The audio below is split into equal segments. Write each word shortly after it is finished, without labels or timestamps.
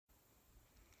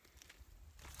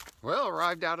Well,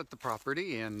 arrived out at the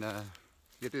property, and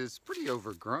it is pretty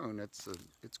overgrown. It's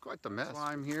quite the mess. That's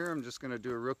why I'm here. I'm just going to do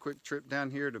a real quick trip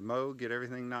down here to mow, get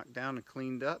everything knocked down and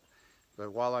cleaned up.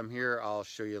 But while I'm here, I'll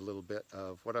show you a little bit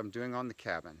of what I'm doing on the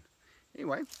cabin.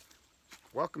 Anyway,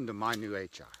 welcome to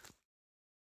mynewHR.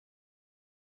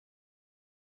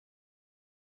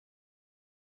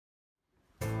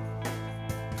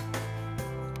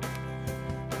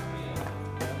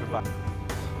 Goodbye.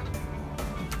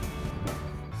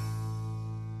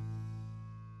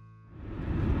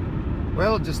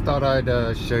 Well, just thought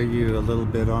I'd show you a little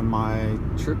bit on my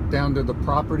trip down to the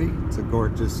property. It's a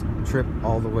gorgeous trip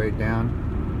all the way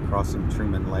down, crossing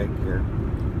Truman Lake here.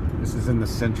 This is in the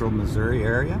central Missouri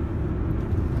area.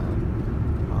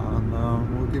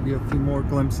 We'll give you a few more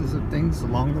glimpses of things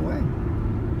along the way.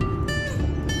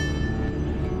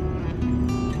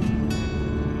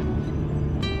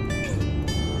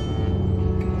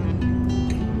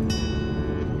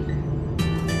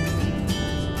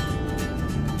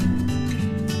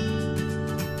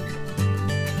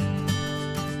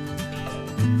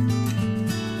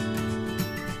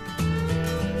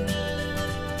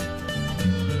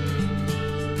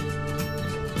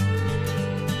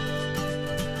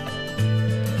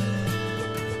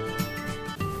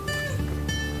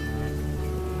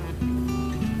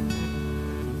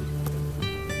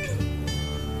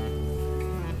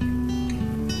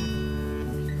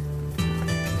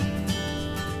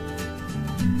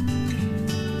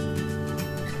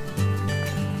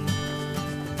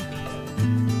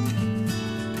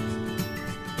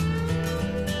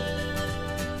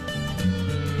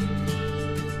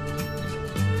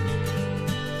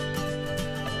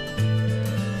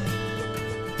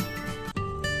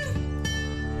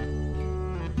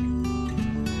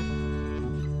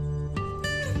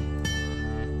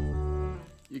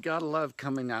 You gotta love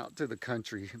coming out to the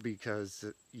country because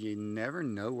you never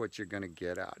know what you're gonna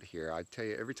get out here. I tell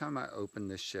you, every time I open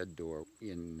this shed door,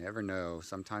 you never know.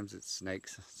 Sometimes it's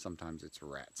snakes, sometimes it's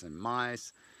rats and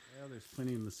mice. Well, there's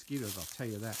plenty of mosquitoes, I'll tell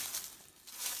you that.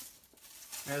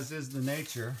 As is the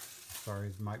nature. Sorry,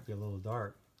 it might be a little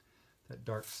dark. That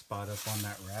dark spot up on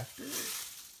that rafter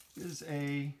is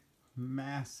a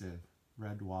massive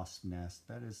red wasp nest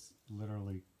that is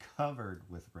literally covered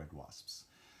with red wasps.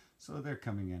 So they're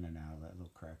coming in and out of that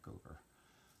little crack over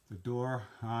the door.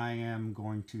 I am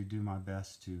going to do my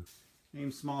best to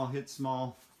aim small, hit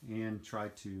small, and try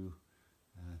to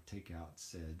take out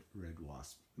said red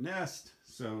wasp nest.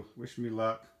 So wish me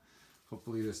luck.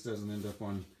 Hopefully this doesn't end up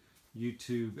on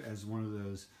YouTube as one of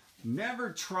those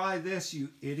 "never try this, you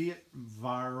idiot"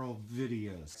 viral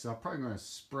videos. So I'm probably going to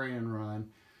spray and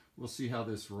run. We'll see how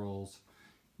this rolls.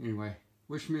 Anyway,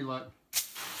 wish me luck.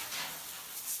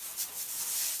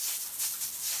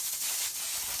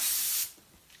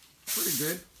 Pretty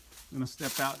good. I'm gonna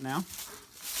step out now.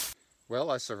 Well,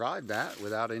 I survived that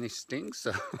without any stings,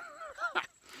 so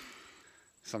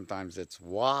sometimes it's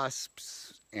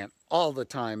wasps, and all the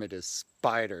time it is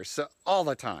spiders. So all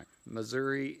the time,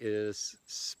 Missouri is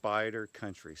spider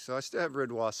country. So I still have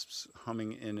red wasps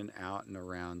humming in and out and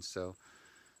around. So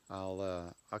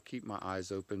I'll keep my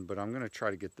eyes open, but I'm gonna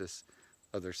try to get this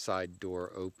other side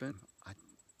door open. I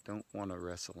don't want to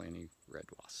wrestle any red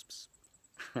wasps.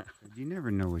 You never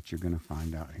know what you're going to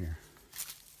find out here.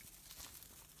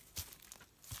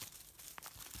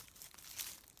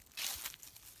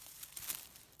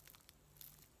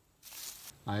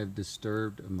 I have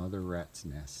disturbed a mother rat's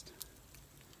nest.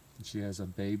 She has a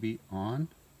baby on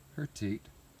her teat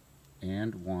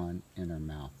and one in her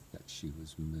mouth that she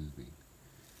was moving.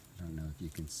 I don't know if you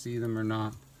can see them or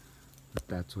not, but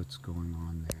that's what's going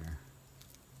on there.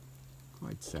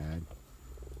 Quite sad.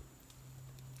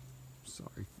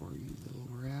 Sorry for you, little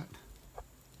rat.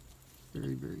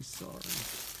 Very, very sorry.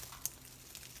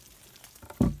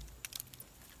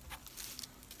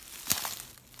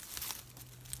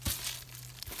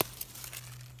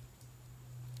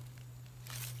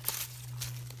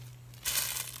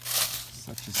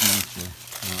 Such is nature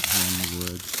out here in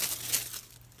the woods.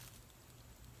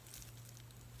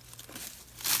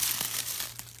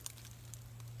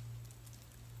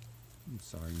 I'm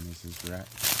sorry, Mrs. Rat.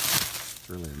 It's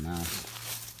really a mouse.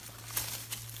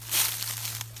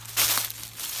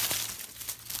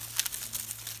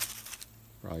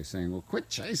 Probably saying, well, quit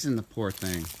chasing the poor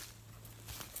thing.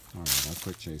 Alright, I'll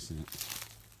quit chasing it.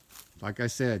 Like I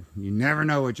said, you never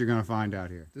know what you're going to find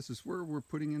out here. This is where we're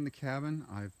putting in the cabin.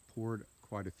 I've poured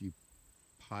quite a few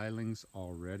pilings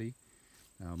already.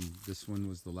 This one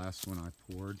was the last one I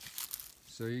poured.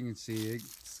 So you can see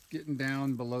it's getting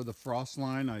down below the frost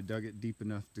line. I dug it deep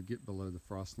enough to get below the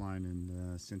frost line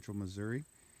in central Missouri.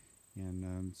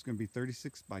 And it's going to be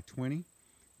 36 by 20,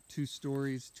 2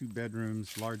 stories, 2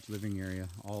 bedrooms, large living area,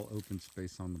 all open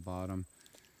space on the bottom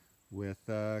with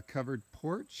a covered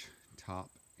porch, top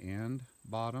and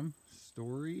bottom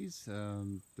stories.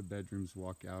 The bedrooms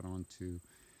walk out onto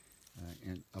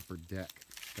an upper deck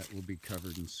that will be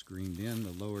covered and screened in.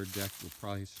 The lower deck will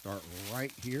probably start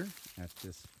right here at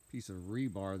this piece of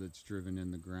rebar that's driven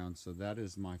in the ground. So that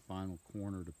is my final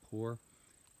corner to pour,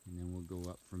 and then we'll go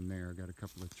up from there. Got a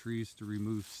couple of trees to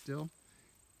remove still,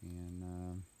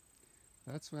 and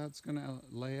that's how it's going to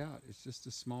lay out. It's just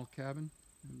a small cabin.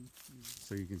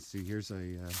 So you can see here's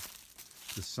the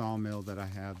sawmill that I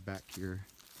have back here.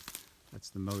 That's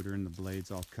the motor and the blades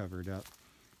all covered up,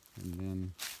 and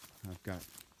then I've got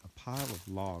a pile of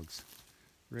logs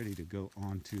ready to go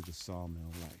onto the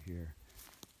sawmill right here.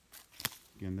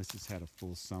 Again, this has had a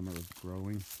full summer of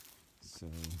growing, so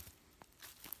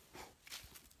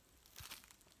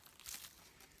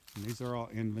and these are all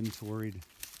inventoried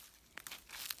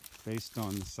based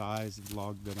on the size of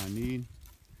log that I need.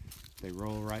 They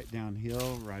roll right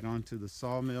downhill, right onto the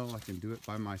sawmill. I can do it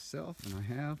by myself, and I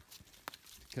have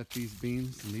to cut these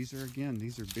beams. And these are, again,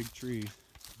 these are big trees.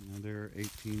 You know, they're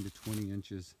 18 to 20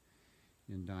 inches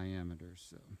in diameter,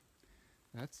 so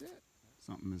that's it.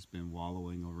 Something has been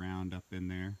wallowing around up in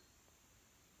there.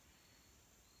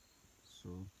 So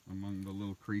among the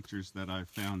little creatures that I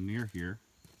found near here,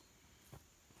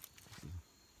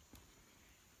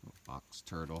 little box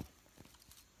turtle.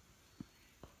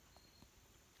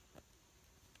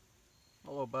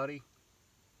 Hello, buddy.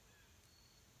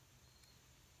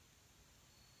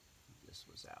 This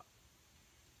was out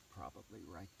probably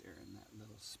right there in that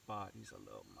little spot. He's a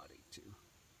little muddy too.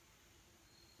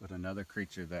 But another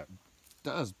creature that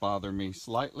does bother me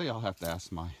slightly, I'll have to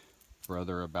ask my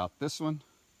brother about this one,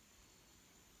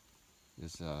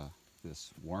 is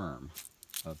this worm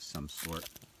of some sort.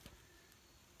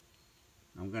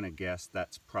 I'm going to guess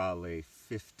that's probably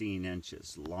 15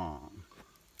 inches long.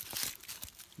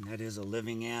 And that is a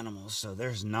living animal, so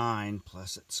there's 9,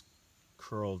 plus it's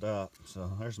curled up.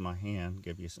 So there's my hand,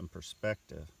 give you some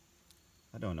perspective.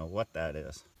 I don't know what that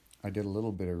is. I did a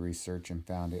little bit of research and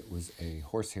found it was a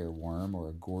horsehair worm, or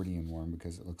a Gordian worm,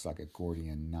 because it looks like a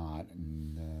Gordian knot,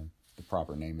 and the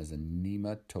proper name is a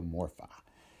nematomorpha.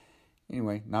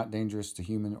 Anyway, not dangerous to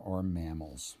human or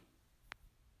mammals.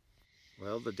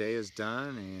 Well, the day is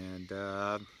done, and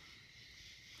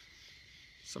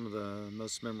some of the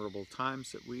most memorable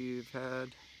times that we've had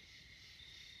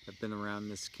have been around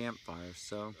this campfire.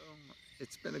 So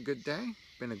it's been a good day,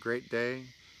 been a great day.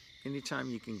 Anytime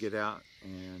you can get out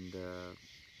and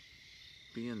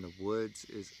be in the woods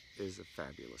is a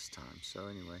fabulous time. So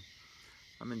anyway,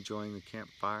 I'm enjoying the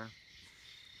campfire.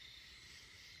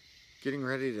 Getting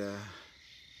ready to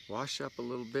wash up a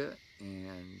little bit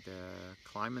and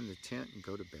climb in the tent and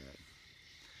go to bed.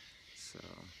 So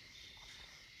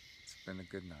it's been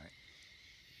a good night.